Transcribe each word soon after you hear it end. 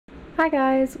Hi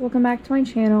guys, welcome back to my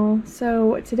channel.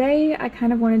 So today I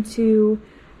kind of wanted to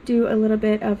do a little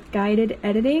bit of guided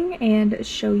editing and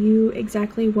show you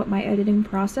exactly what my editing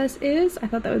process is. I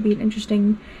thought that would be an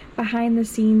interesting behind the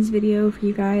scenes video for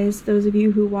you guys, those of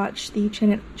you who watch the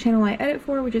channel I edit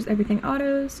for, which is Everything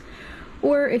Autos,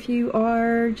 or if you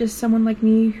are just someone like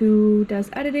me who does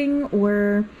editing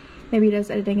or maybe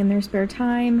does editing in their spare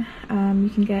time. You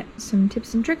can get some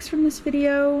tips and tricks from this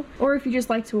video, or if you just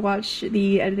like to watch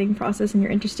the editing process and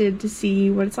you're interested to see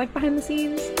what it's like behind the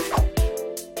scenes.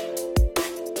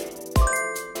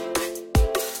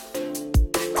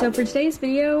 So for today's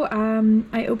video,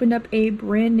 I opened up a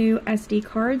brand new SD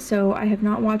card, so I have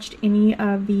not watched any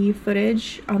of the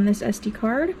footage on this SD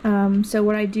card. So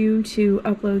what I do to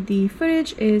upload the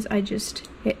footage is I just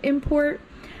hit import.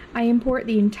 I import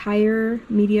the entire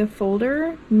media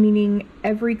folder, meaning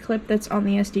every clip that's on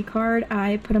the SD card.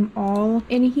 I put them all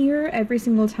in here every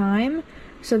single time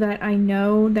so that I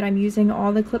know that I'm using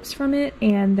all the clips from it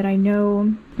and that I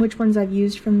know which ones I've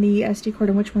used from the SD card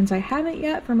and which ones I haven't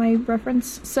yet for my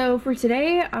reference. So for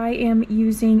today, I am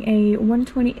using a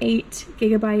 128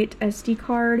 gigabyte SD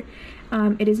card.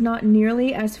 It is not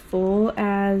nearly as full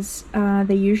as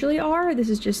they usually are. This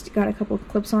has just got a couple of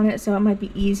clips on it, so it might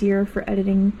be easier for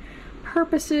editing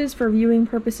purposes, for viewing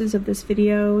purposes of this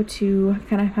video, to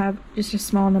kind of have just a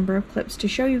small number of clips to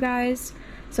show you guys,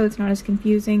 so it's not as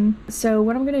confusing. So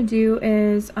what I'm going to do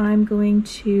is I'm going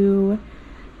to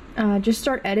just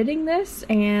start editing this,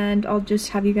 and I'll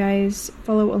just have you guys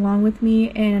follow along with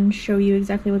me and show you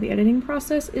exactly what the editing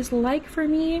process is like for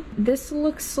me. This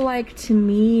looks like, to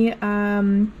me,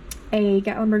 a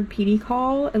Gatlinburg PD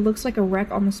call. It looks like a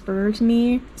wreck on the spur to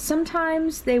me.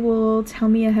 Sometimes they will tell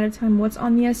me ahead of time what's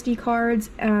on the SD cards,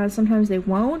 sometimes they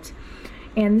won't,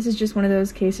 and this is just one of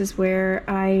those cases where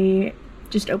I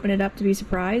just open it up to be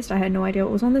surprised. I had no idea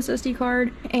what was on this SD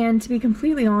card, and to be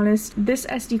completely honest, this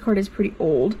SD card is pretty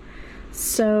old.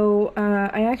 So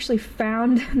I actually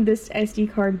found this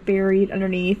SD card buried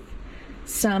underneath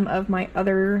some of my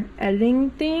other editing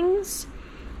things.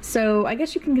 So I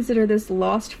guess you can consider this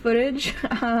lost footage.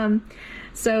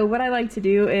 So what I like to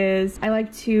do is I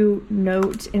like to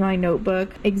note in my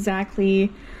notebook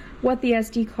exactly what the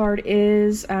SD card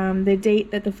is, the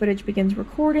date that the footage begins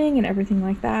recording and everything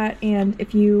like that. And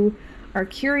if you are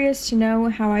curious to know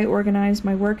how I organize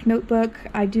my work notebook,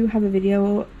 I do have a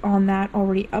video on that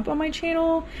already up on my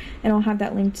channel, and I'll have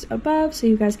that linked above so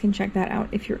you guys can check that out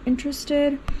if you're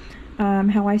interested,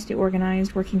 how I stay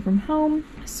organized working from home.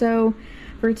 So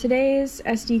for today's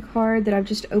SD card that I've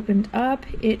just opened up,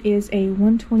 it is a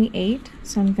 128,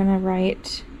 so I'm gonna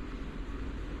write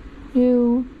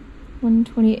new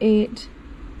 128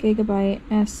 gigabyte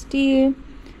SD.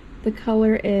 The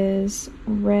color is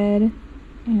red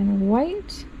and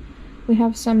white. We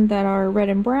have some that are red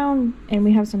and brown, and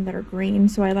we have some that are green,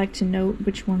 so I like to note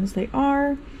which ones they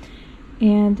are.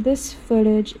 And this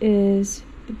footage is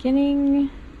beginning,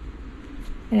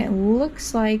 and it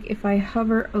looks like if I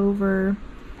hover over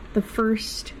the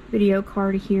first video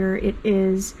card here, it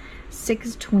is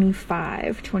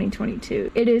 6/25/2022.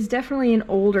 It is definitely an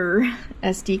older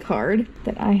SD card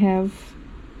that I have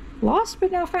lost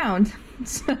but now found.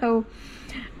 So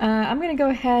I'm gonna go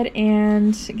ahead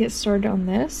and get started on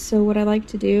this. So what I like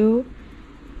to do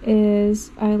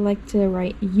is I like to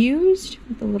write used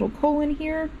with a little colon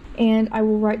here, and I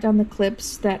will write down the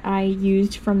clips that I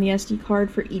used from the SD card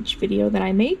for each video that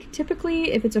I make.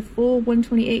 Typically, if it's a full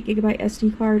 128 gigabyte SD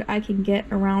card, I can get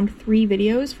around 3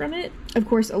 videos from it. Of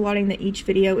course, allotting that each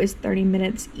video is 30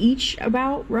 minutes each,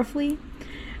 about, roughly.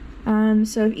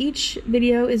 So if each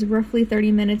video is roughly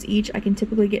 30 minutes each, I can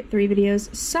typically get 3 videos.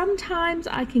 Sometimes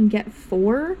I can get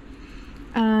 4.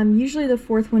 Usually the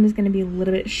 4th one is going to be a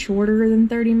little bit shorter than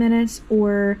 30 minutes,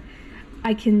 or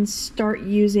I can start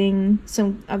using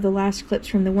some of the last clips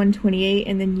from the 128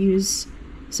 and then use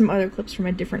some other clips from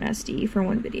a different SD for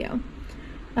one video.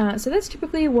 So that's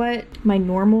typically what my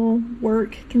normal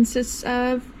work consists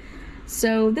of.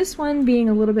 So this one being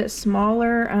a little bit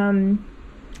smaller,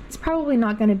 it's probably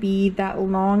not going to be that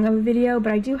long of a video,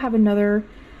 but I do have another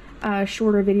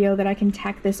shorter video that I can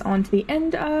tack this on to the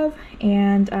end of,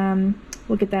 and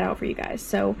we'll get that out for you guys.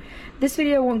 So this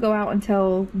video won't go out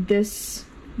until the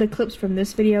clips from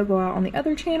this video go out on the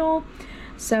other channel.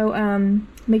 So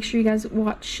make sure you guys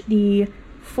watch the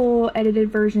full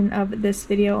edited version of this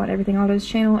video on Everything Autos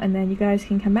channel, and then you guys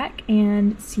can come back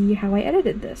and see how I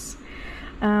edited this.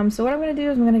 So what I'm going to do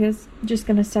is I'm just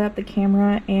going to set up the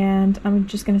camera, and I'm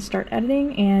just going to start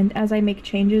editing, and as I make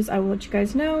changes I will let you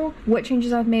guys know what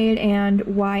changes I've made and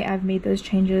why I've made those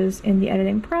changes in the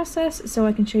editing process, so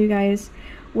I can show you guys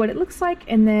what it looks like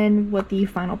and then what the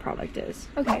final product is.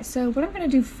 Okay, so what I'm going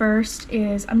to do first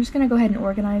is I'm just going to go ahead and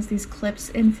organize these clips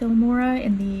in Filmora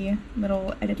in the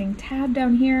little editing tab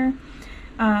down here.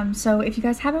 So if you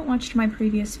guys haven't watched my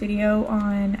previous video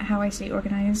on how I stay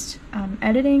organized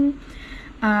editing,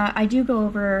 I do go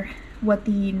over what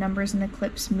the numbers in the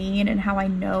clips mean and how I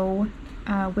know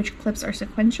which clips are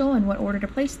sequential and what order to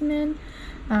place them in.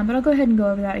 But I'll go ahead and go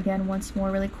over that again once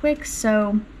more really quick.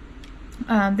 So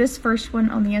this first one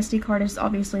on the SD card is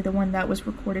obviously the one that was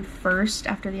recorded first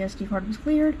after the SD card was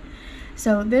cleared.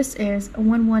 So this is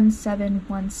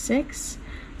 11716.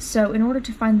 So in order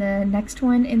to find the next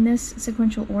one in this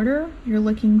sequential order, you're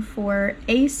looking for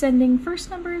ascending first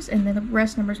numbers, and then the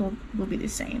rest numbers will be the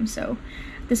same. So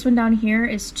this one down here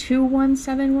is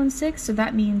 21716, so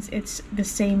that means it's the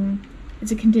same,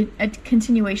 it's a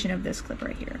continuation of this clip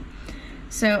right here.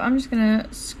 So I'm just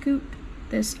gonna scoot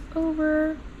this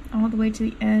over all the way to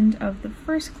the end of the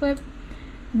first clip,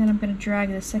 and then I'm gonna drag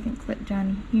the second clip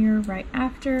down here right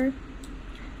after.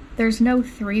 There's no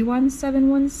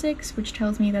 31716, which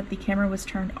tells me that the camera was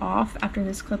turned off after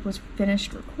this clip was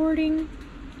finished recording.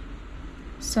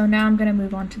 So now I'm gonna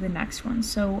move on to the next one.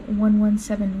 So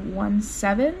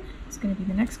 11717 is gonna be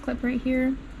the next clip right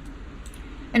here.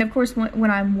 And of course,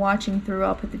 when I'm watching through,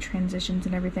 I'll put the transitions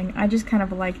and everything. I just kind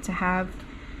of like to have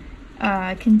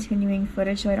continuing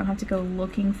footage so I don't have to go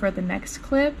looking for the next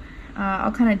clip.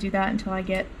 I'll kind of do that until I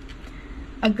get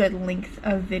a good length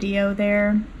of video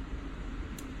there.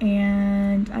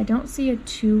 And I don't see a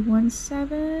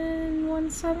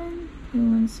 21717.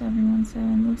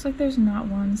 21717. Looks like there's not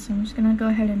one, so I'm just gonna go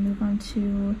ahead and move on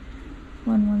to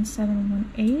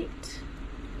 11718.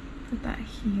 Put that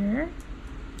here.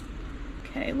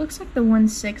 Okay, looks like the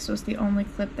 16 was the only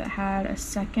clip that had a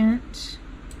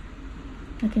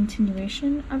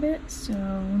continuation of it. So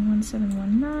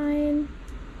 11719.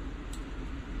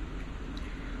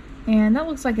 And that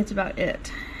looks like it's about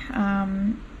it.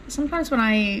 Sometimes when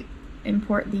I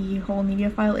import the whole media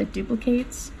file, it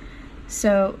duplicates.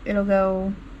 So it'll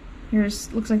go,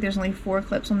 looks like there's only 4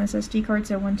 clips on this SD card,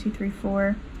 so 1, 2, 3,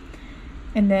 4.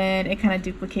 And then it kind of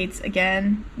duplicates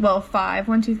again. Well, 5,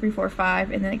 1, 2, 3, 4,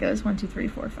 5, and then it goes 1, 2, 3,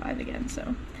 4, 5 again.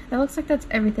 So that looks like that's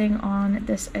everything on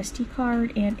this SD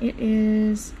card, and it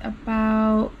is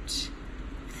about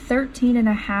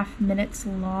 13.5 minutes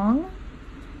long.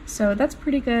 So that's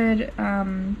pretty good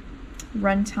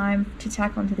runtime to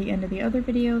tack onto the end of the other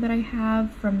video that I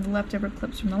have from the leftover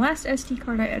clips from the last SD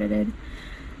card I edited.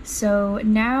 So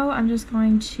now I'm just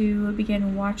going to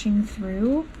begin watching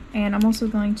through, and I'm also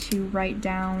going to write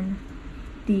down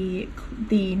the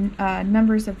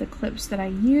numbers of the clips that I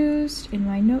used in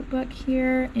my notebook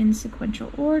here in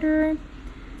sequential order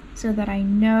so that I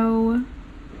know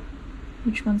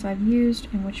which ones I've used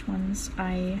and which ones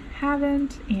I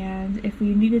haven't, and if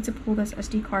we needed to pull this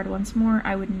SD card once more,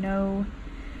 I would know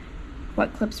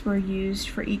what clips were used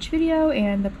for each video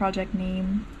and the project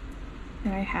name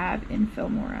that I have in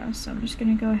Filmora. So I'm just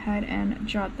gonna go ahead and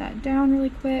jot that down really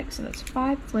quick. So that's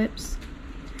 5 clips.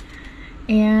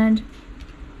 And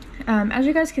as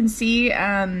you guys can see,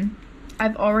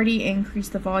 I've already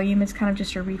increased the volume. It's kind of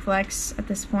just a reflex at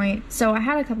this point. So I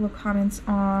had a couple of comments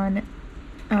on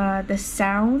the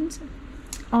sound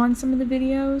on some of the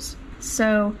videos.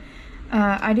 So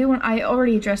I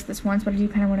already addressed this once, but I do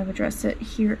kind of want to address it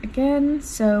here again.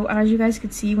 So as you guys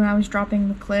could see, when I was dropping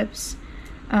the clips,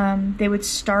 they would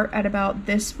start at about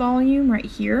this volume right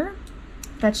here.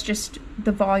 That's just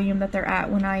the volume that they're at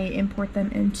when I import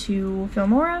them into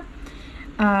Filmora.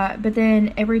 But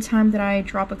then every time that I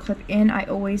drop a clip in, I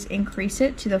always increase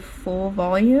it to the full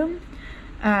volume.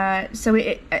 So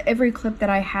every clip that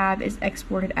I have is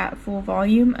exported at full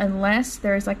volume unless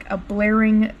there's like a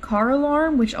blaring car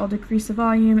alarm, which I'll decrease the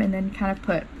volume and then kind of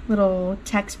put little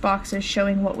text boxes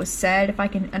showing what was said if I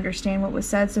can understand what was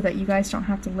said, so that you guys don't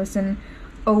have to listen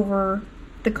over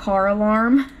the car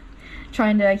alarm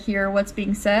trying to hear what's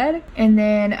being said. And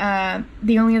then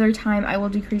the only other time I will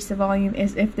decrease the volume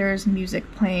is if there's music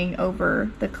playing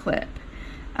over the clip.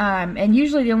 And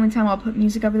usually the only time I'll put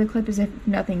music over the clip is if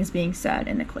nothing is being said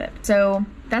in the clip. So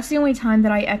that's the only time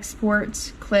that I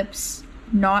export clips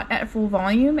not at full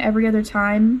volume. Every other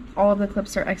time, all of the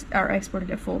clips are exported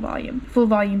at full volume. Full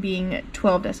volume being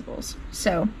 12 decibels.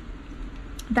 So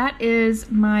that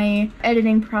is my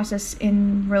editing process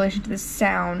in relation to the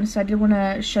sound. So I did want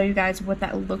to show you guys what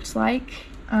that looked like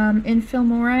in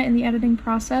Filmora in the editing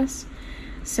process.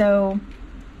 So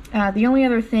the only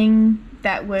other thing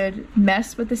that would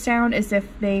mess with the sound is if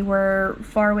they were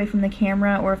far away from the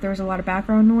camera or if there was a lot of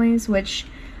background noise, which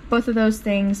both of those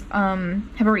things have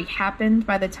already happened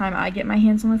by the time I get my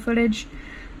hands on the footage.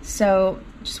 So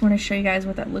just want to show you guys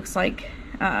what that looks like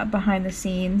behind the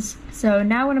scenes. So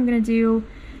now what I'm going to do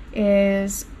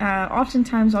is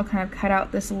oftentimes I'll kind of cut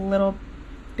out this little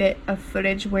bit of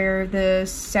footage where the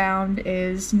sound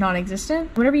is non-existent.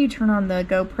 Whenever you turn on the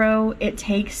GoPro, it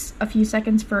takes a few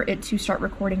seconds for it to start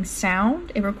recording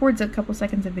sound. It records a couple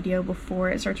seconds of video before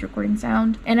it starts recording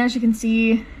sound. And as you can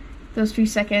see, those few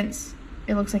seconds,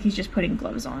 it looks like he's just putting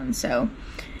gloves on. So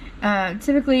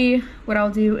typically what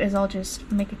I'll do is I'll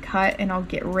just make a cut and I'll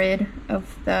get rid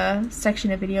of the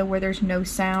section of video where there's no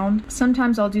sound.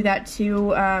 Sometimes I'll do that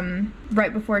too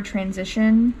right before a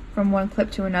transition from one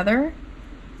clip to another.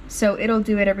 So it'll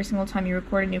do it every single time you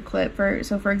record a new clip.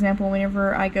 So for example,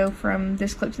 whenever I go from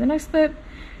this clip to the next clip,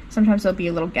 sometimes there'll be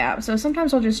a little gap. So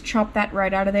sometimes I'll just chop that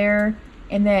right out of there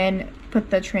and then put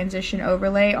the transition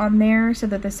overlay on there so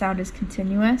that the sound is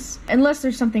continuous. Unless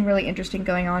there's something really interesting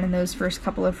going on in those first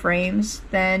couple of frames,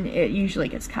 then it usually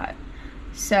gets cut.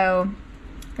 So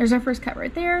there's our first cut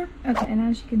right there. Okay, and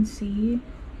as you can see,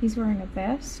 he's wearing a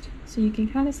vest. So you can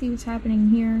kind of see what's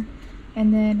happening here.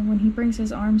 And then when he brings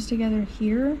his arms together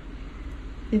here,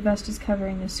 the vest is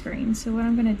covering the screen. So what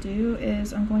I'm gonna do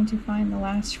is I'm going to find the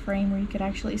last frame where you could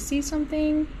actually see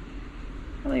something,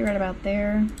 probably right about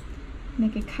there,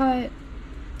 make a cut,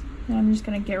 and I'm just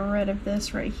gonna get rid of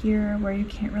this right here where you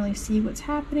can't really see what's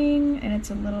happening and it's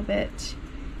a little bit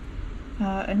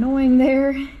annoying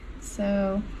there.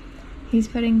 So he's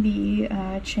putting the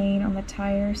chain on the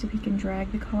tire so he can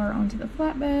drag the car onto the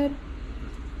flatbed.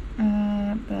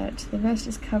 But the vest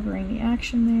is covering the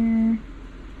action there.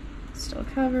 Still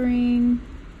covering.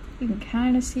 You can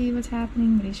kind of see what's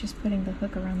happening, but he's just putting the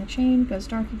hook around the chain. Goes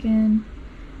dark again.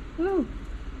 Woo!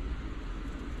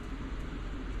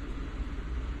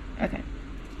 Okay.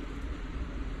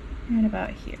 Right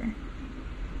about here.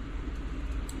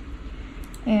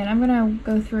 And I'm gonna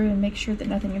go through and make sure that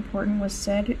nothing important was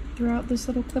said throughout this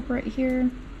little clip right here,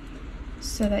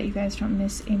 so that you guys don't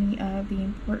miss any of the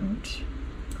important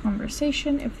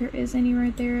conversation, if there is any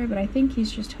right there. But I think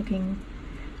he's just hooking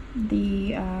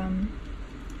the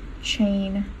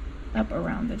chain up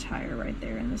around the tire right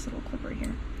there in this little clip right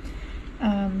here.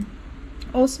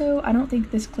 Also, I don't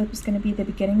think this clip is going to be the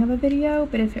beginning of a video,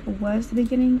 but if it was the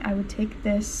beginning, I would take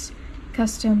this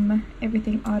custom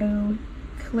everything auto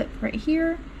clip right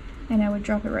here and I would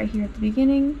drop it right here at the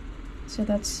beginning. So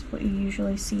that's what you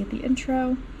usually see at the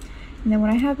intro. And then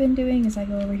what I have been doing is I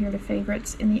go over here to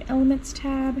favorites in the elements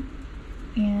tab,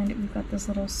 and we've got this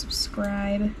little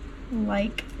subscribe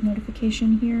like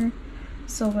notification here.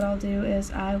 So what I'll do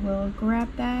is I will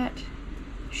grab that,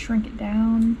 shrink it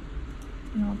down,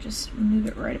 and I'll just move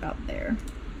it right about there.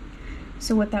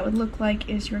 So what that would look like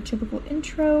is your typical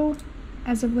intro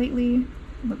as of lately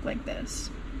look like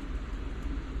this.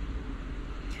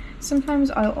 Sometimes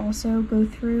I'll also go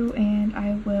through and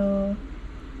I will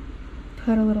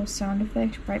put a little sound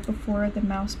effect right before the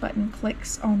mouse button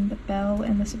clicks on the bell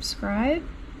and the subscribe,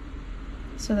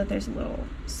 so that there's a little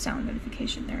sound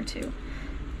notification there too.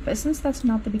 But since that's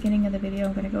not the beginning of the video,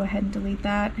 I'm going to go ahead and delete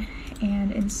that,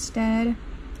 and instead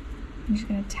I'm just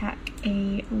going to tack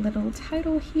a little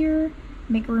title here,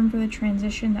 make room for the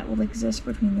transition that will exist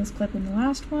between this clip and the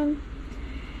last one.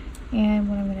 And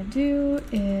what I'm going to do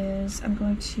is I'm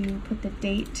going to put the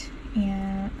date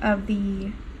of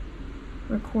the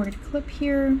recorded clip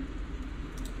here.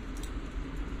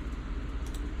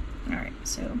 Alright,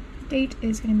 so date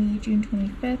is going to be June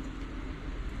 25th.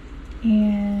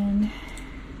 And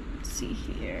let's see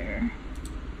here.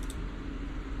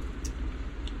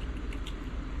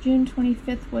 June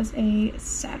 25th was a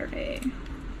Saturday.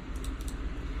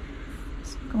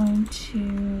 So I'm going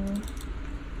to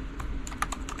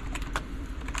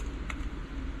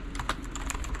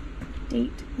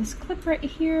date this clip right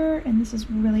here, and this is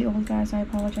really old, guys, I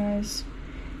apologize.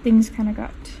 Things kind of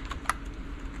got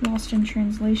lost in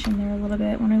translation there a little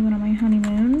bit when I went on my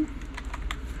honeymoon.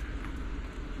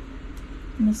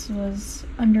 And this was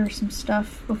under some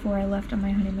stuff before I left on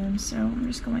my honeymoon, so I'm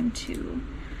just going to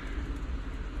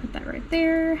put that right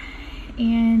there.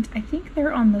 And I think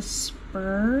they're on the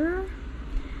spur.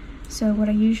 So what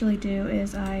I usually do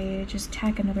is I just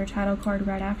tack another title card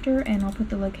right after, and I'll put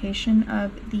the location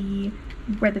of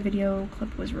where the video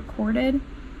clip was recorded.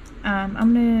 I'm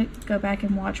gonna go back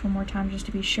and watch one more time just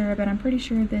to be sure, but I'm pretty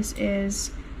sure this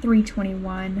is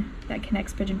 321 that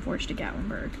connects Pigeon Forge to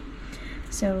Gatlinburg.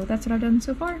 So that's what I've done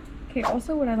so far. Okay,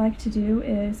 also what I like to do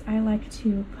is I like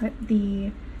to put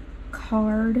the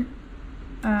card,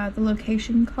 the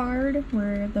location card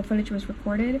where the footage was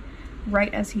recorded,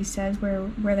 right as he says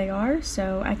where they are.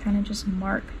 So I kind of just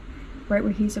mark right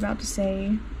where he's about to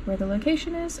say where the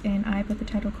location is, and I put the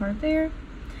title card there.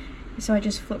 So I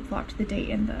just flip-flopped the date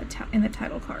in the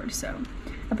title card. So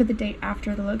I put the date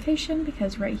after the location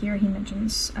because right here he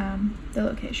mentions the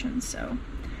location. So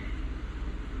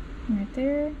right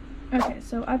there. Okay,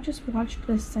 so I've just watched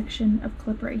this section of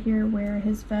clip right here where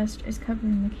his vest is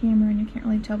covering the camera and you can't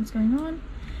really tell what's going on.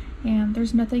 And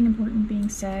there's nothing important being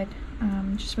said,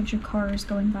 just a bunch of cars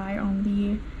going by on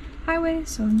the highway.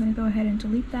 So I'm going to go ahead and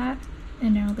delete that.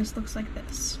 And now this looks like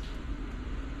this.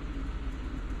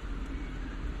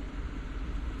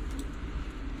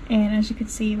 And as you can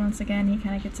see, once again, he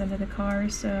kind of gets under the car,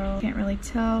 so can't really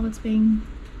tell what's being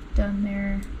done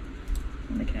there.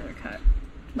 I'll make another cut.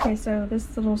 Okay, so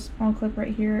this little small clip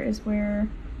right here is where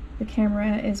the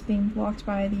camera is being blocked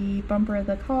by the bumper of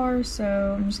the car,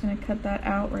 so I'm just going to cut that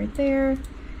out right there.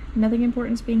 Nothing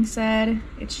important is being said,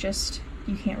 it's just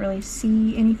you can't really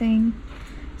see anything.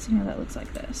 So now that looks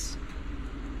like this.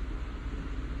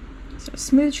 So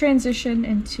smooth transition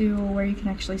into where you can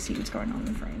actually see what's going on in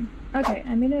the frame. Okay,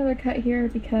 I made another cut here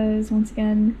because, once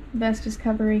again, vest is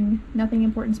covering, nothing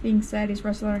important is being said, he's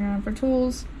wrestling around for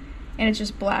tools, and it's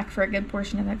just black for a good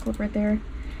portion of that clip right there.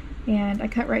 And I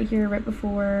cut right here right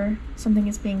before something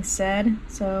is being said,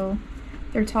 so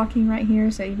they're talking right here,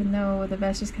 so even though the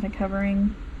vest is kind of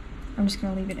covering, I'm just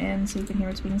going to leave it in so you can hear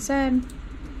what's being said.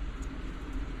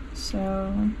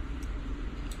 So,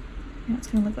 now it's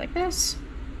going to look like this.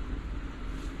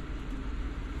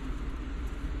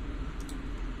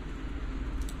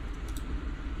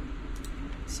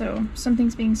 So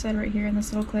something's being said right here in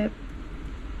this little clip.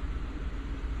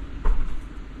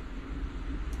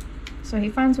 So he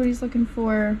finds what he's looking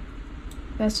for,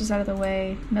 vest is out of the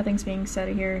way, nothing's being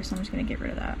said here, so I'm just going to get rid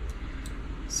of that.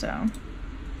 So,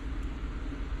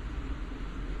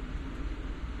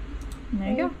 and there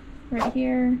you go. Right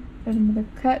here, there's another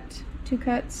cut, 2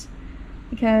 cuts,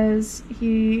 because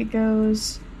he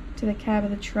goes to the cab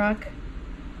of the truck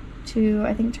to,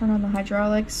 I think, turn on the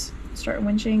hydraulics, start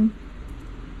winching.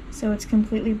 So it's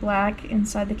completely black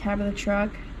inside the cab of the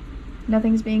truck.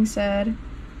 Nothing's being said.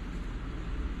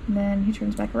 And then he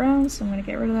turns back around, so I'm going to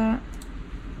get rid of that.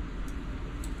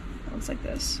 It looks like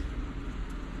this.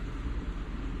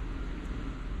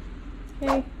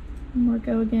 Okay, one more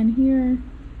go again here.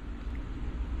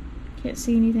 Can't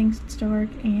see anything, it's dark,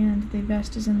 and the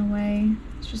vest is in the way.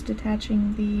 It's just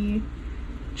attaching the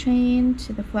chain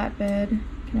to the flatbed,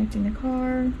 connecting the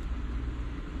car.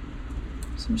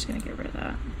 So I'm just going to get rid of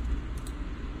that.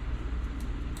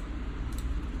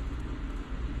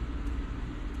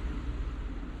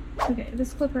 Okay,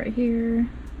 this clip right here,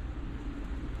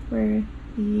 where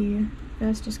the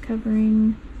vest is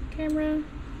covering the camera,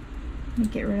 let me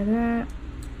get rid of that.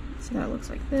 So that looks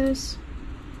like this.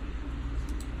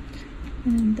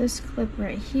 And then this clip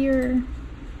right here,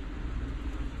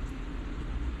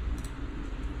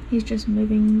 he's just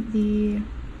moving the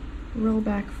roll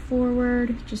back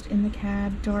forward, just in the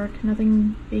cab, dark,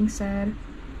 nothing being said.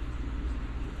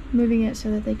 Moving it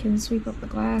so that they can sweep up the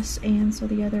glass and so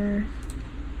the other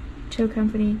tow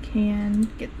company can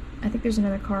get, I think there's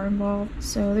another car involved,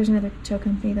 so there's another tow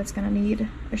company that's gonna need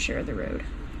a share of the road.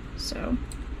 So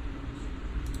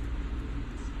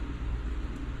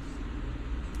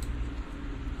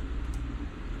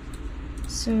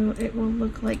it will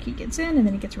look like he gets in and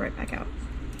then he gets right back out.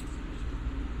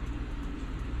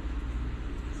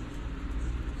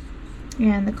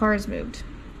 And the car is moved.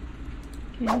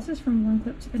 Okay, this is from one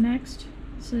clip to the next.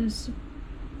 This is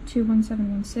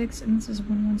 21716 and this is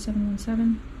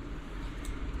 11717.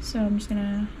 So I'm just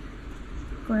gonna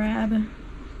grab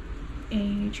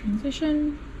a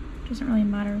transition. Doesn't really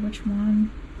matter which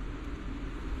one.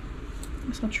 I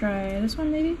guess I'll try this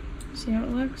one maybe. See how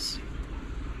it looks.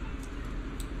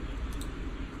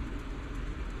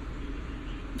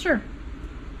 Sure.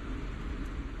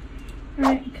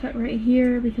 Alright, cut right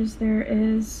here because there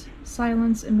is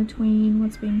silence in between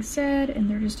what's being said and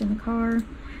they're just in the car.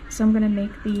 So I'm going to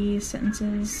make the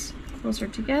sentences closer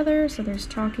together so there's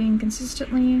talking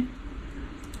consistently.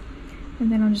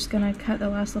 And then I'm just going to cut the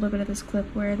last little bit of this clip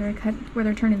where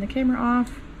they're turning the camera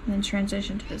off and then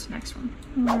transition to this next one.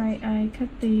 Alright, I cut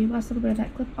the last little bit of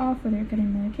that clip off where they're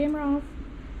cutting the camera off.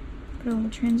 Put a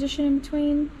little transition in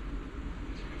between.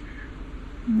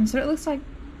 And so it looks like,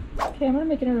 okay, I'm going to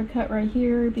make another cut right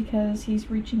here because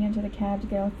he's reaching into the cab to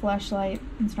get a flashlight.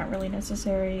 It's not really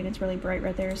necessary and it's really bright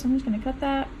right there, so I'm just going to cut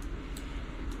that.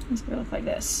 It's going to look like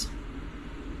this.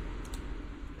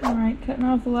 Alright, cutting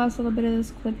off the last little bit of this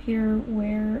clip here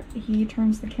where he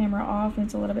turns the camera off and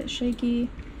it's a little bit shaky.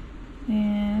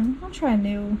 And I'll try a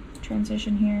new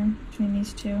transition here between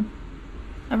these two.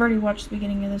 I've already watched the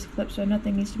beginning of this clip, so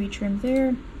nothing needs to be trimmed there.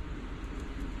 And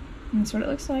that's what it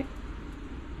looks like.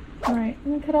 Alright,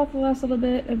 I'm gonna cut off the last little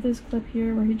bit of this clip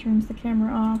here where he turns the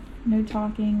camera off. No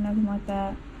talking, nothing like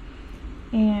that.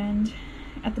 And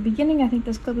at the beginning, I think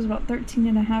this clip was about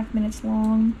 13.5 minutes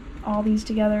long, all these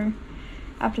together.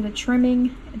 After the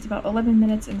trimming, it's about 11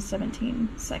 minutes and 17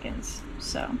 seconds.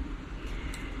 So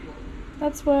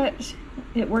that's what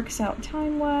it works out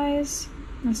time-wise.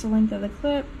 That's the length of the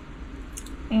clip.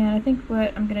 And I think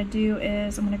what I'm gonna do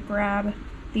is I'm gonna grab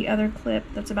the other clip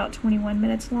that's about 21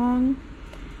 minutes long,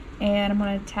 and I'm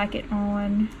gonna tack it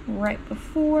on right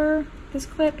before this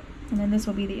clip, and then this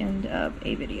will be the end of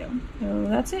a video. So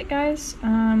that's it, guys.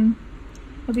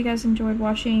 Hope you guys enjoyed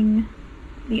watching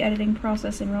the editing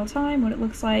process in real time, what it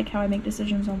looks like, how I make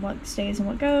decisions on what stays and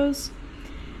what goes.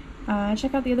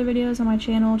 Check out the other videos on my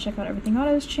channel, check out Everything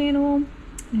Autos channel,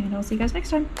 and I'll see you guys next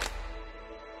time.